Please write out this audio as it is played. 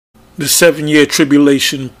the 7-year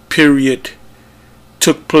tribulation period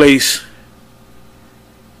took place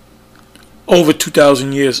over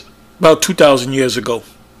 2,000 years, about 2,000 years ago.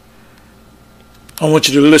 I want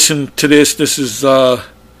you to listen to this. This is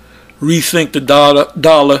Rethink the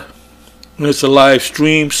Dollar. And it's a live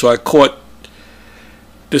stream, so I caught,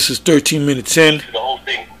 this is 13 minutes in. The whole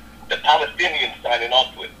thing, the Palestinians signing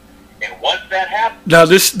off to it. And once that happens... Now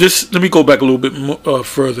this, let me go back a little bit more,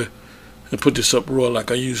 further and put this up raw like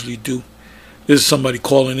I usually do. This is somebody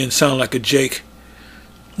calling in, sound like a Jake.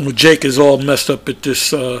 Well, Jake is all messed up at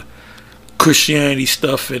this Christianity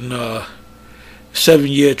stuff and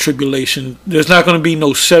 7-year tribulation. There's not going to be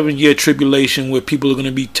no 7-year tribulation where people are going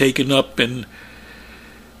to be taken up and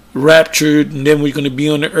raptured, and then we're going to be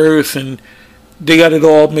on the earth, and they got it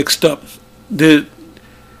all mixed up. The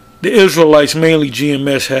Israelites, mainly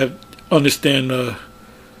GMS, have understand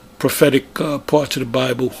prophetic parts of the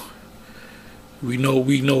Bible. We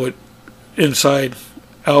know it inside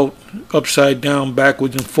out, upside down,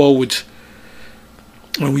 backwards and forwards,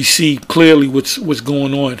 and we see clearly what's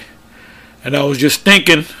going on. And I was just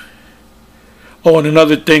thinking, oh, and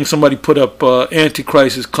another thing, somebody put up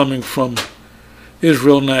Antichrist is coming from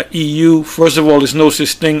Israel, not EU. First of all, there's no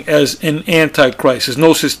such thing as an Antichrist. There's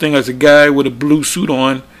no such thing as a guy with a blue suit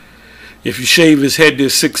on. If you shave his head,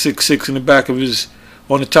 there's 666 in the back of his,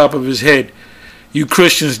 on the top of his head. You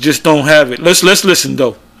Christians just don't have it. Let's listen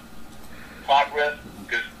though. Progress,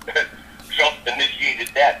 because Trump initiated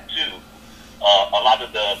that too. A lot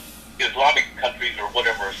of the Islamic countries or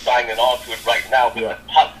whatever are signing on to it right now. But yeah,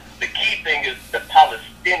 the key thing is the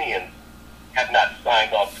Palestinians have not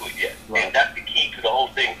signed on to it yet. Right. And that's the key to the whole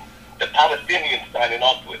thing. The Palestinians signing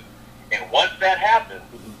on to it. And once that happens,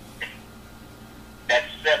 that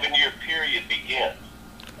 7-year period begins.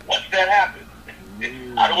 Once that happens,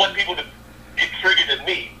 I don't want people to get triggered at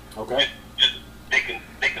me. Okay. Just they can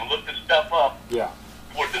look this stuff up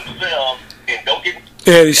for themselves and don't get...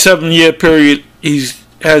 Yeah, the 7-year period,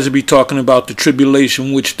 has to be talking about the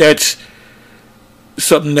tribulation, which that's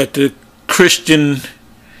something that the Christian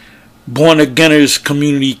born-againers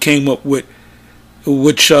community came up with,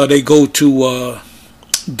 which they go to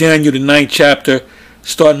Daniel, the 9th chapter,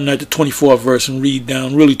 starting at the 24th verse and read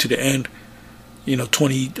down really to the end. You know,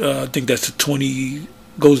 20, I think that's the 20,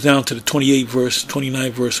 goes down to the 28th verse,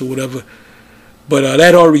 29th verse or whatever. But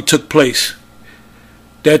that already took place.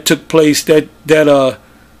 That took place, that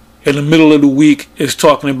in the middle of the week is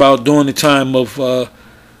talking about during the time of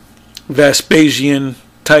Vespasian,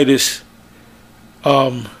 Titus,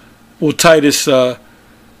 Titus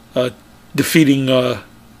defeating the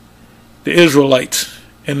Israelites,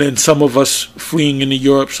 and then some of us fleeing into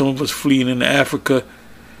Europe, some of us fleeing into Africa.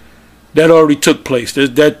 That already took place.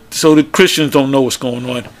 So the Christians don't know what's going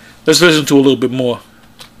on. Let's listen to a little bit more.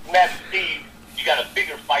 Matt, Steve, you got a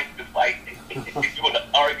bigger fight to fight if you want to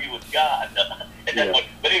argue with God. And that's what,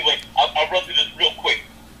 but anyway, I'll run through this real quick.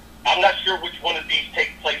 I'm not sure which one of these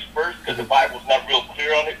take place first because the Bible's not real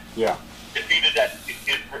clear on it. Yeah. It's either that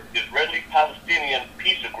Israeli-Palestinian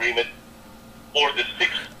peace agreement or the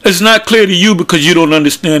 6th. It's not clear to you because you don't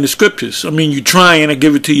understand the scriptures. I mean, you're trying. I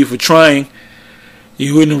give it to you for trying.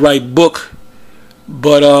 You're in the right book,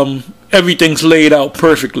 but everything's laid out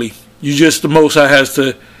perfectly. You just, the Most High has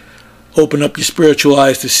to open up your spiritual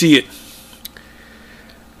eyes to see it.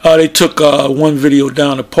 They took one video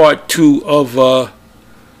down to part 2 of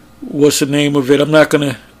what's the name of it? I'm not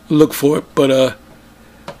gonna look for it, but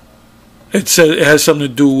it says it has something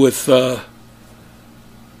to do with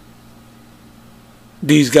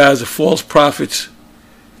these guys are false prophets.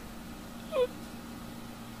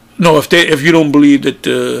 No, if you don't believe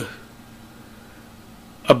that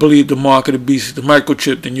I believe the mark of the beast is the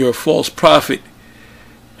microchip, then you're a false prophet.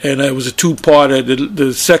 And it was a 2-parter.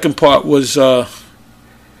 The second part was not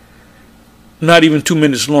even 2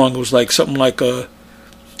 minutes long. It was like something like a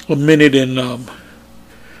minute and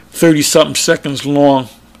 30-something seconds long.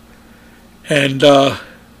 And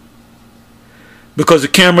because the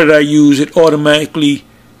camera that I use, it automatically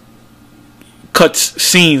cuts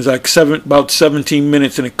scenes, like about 17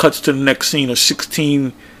 minutes, and it cuts to the next scene, or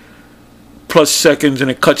 16 plus seconds, and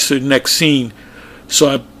it cuts to the next scene. So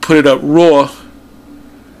I put it up raw.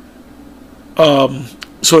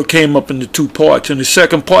 So it came up into 2 parts. In the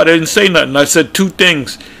second part, I didn't say nothing. I said 2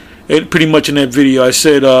 things, pretty much in that video. I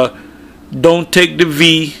said, don't take the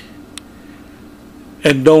V,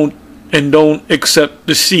 and don't accept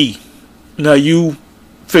the C. Now you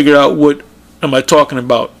figure out what am I talking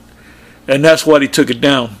about. And that's why they took it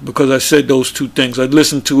down, because I said those 2 things. I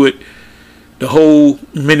listened to it the whole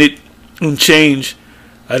minute and change.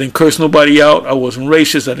 I didn't curse nobody out. I wasn't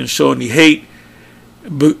racist. I didn't show any hate,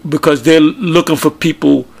 because they're looking for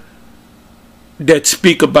people that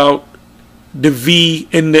speak about the V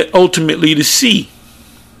and ultimately the C.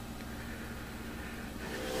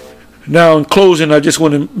 Now, in closing, I just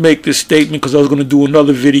want to make this statement because I was going to do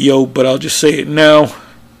another video, but I'll just say it now.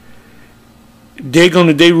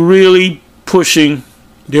 They're really pushing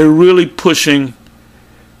this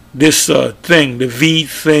thing, the V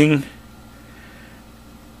thing.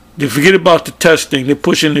 They forget about the testing. They're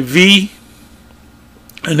pushing the V,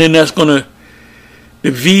 and then the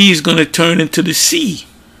V is gonna turn into the C.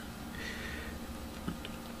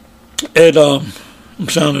 And I'm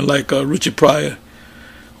sounding like Richard Pryor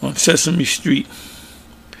on Sesame Street.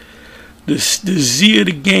 The Z of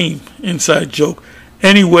the game, inside joke.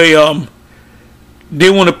 Anyway, they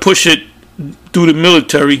want to push it through the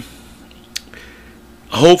military.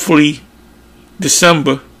 Hopefully,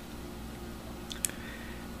 December.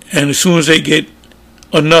 And as soon as they get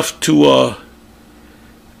enough to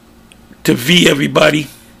V everybody,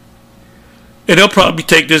 and they'll probably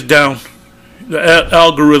take this down. The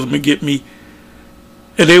algorithm will get me.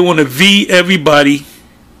 And they want to V everybody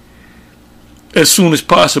as soon as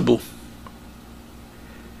possible.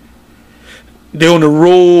 They want to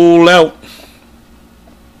roll out,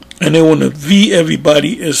 and they want to V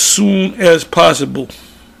everybody as soon as possible,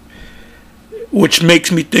 which makes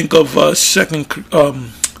me think of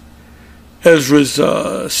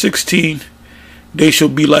Ezra's 16. They shall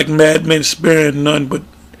be like madmen, sparing none, but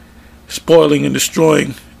spoiling and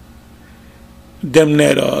destroying them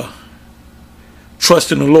that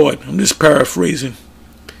trust in the Lord. I'm just paraphrasing.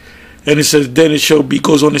 And it says, then it shall be,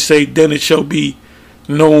 goes on to say, then it shall be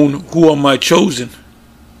known who are my chosen.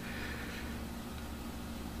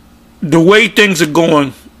 The way things are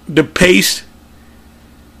going, the pace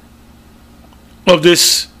of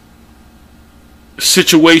this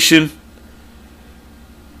situation,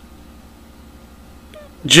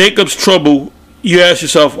 Jacob's trouble, you ask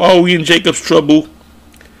yourself, are we in Jacob's trouble?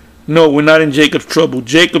 No, we're not in Jacob's trouble.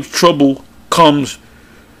 Jacob's trouble comes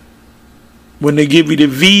when they give you the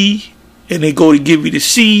V and they go to give you the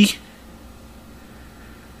C.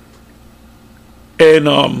 And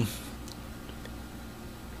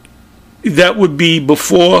that would be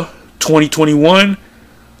before 2021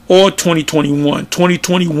 or 2021.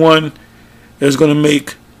 2021 is going to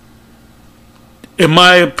make, in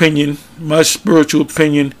my opinion, my spiritual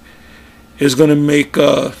opinion, is going to make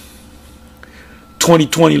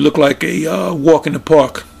 2020 look like a walk in the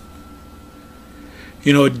park.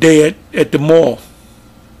 You know, a day at the mall.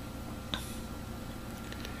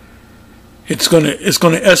 It's gonna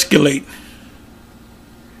escalate.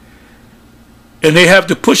 And they have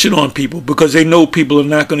to push it on people because they know people are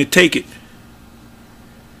not going to take it.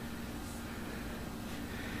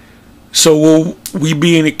 So will we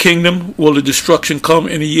be in the kingdom? Will the destruction come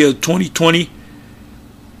in the year 2020?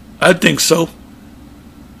 I think so.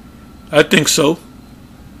 I think so.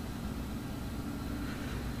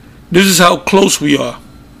 This is how close we are.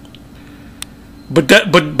 But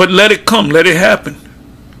let it come. Let it happen.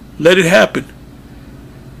 Let it happen.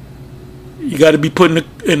 You got to be put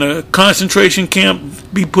in a concentration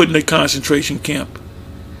camp. Be put in a concentration camp.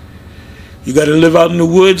 You got to live out in the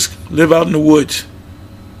woods. Live out in the woods.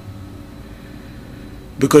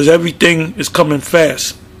 Because everything is coming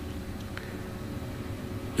fast.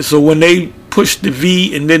 So when they push the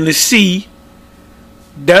V and then the C,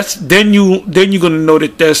 then you're going to know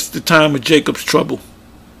that that's the time of Jacob's trouble.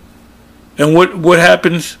 And what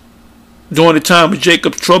happens during the time of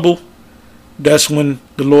Jacob's trouble? That's when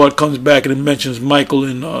the Lord comes back and it mentions Michael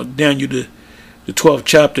in Daniel, the 12th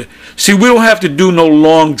chapter. See, we don't have to do no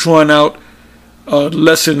long drawn out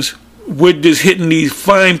lessons. We're just hitting these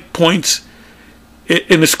fine points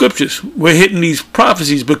in the scriptures. We're hitting these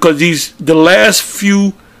prophecies because the last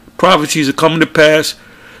few prophecies are coming to pass.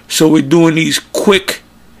 So we're doing these quick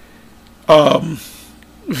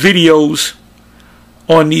videos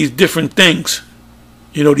on these different things.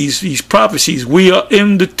 You know, these prophecies. We are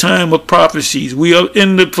in the time of prophecies. We are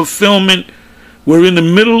in the fulfillment. We're in the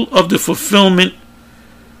middle of the fulfillment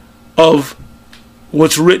of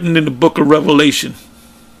what's written in the book of Revelation.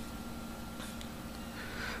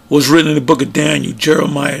 What's written in the book of Daniel,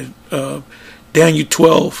 Jeremiah, Daniel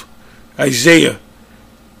 12, Isaiah.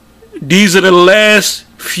 These are the last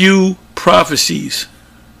few prophecies.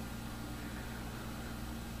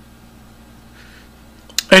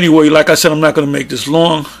 Anyway, like I said, I'm not going to make this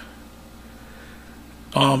long.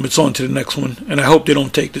 It's on to the next one. And I hope they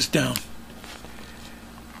don't take this down.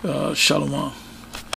 Shalom.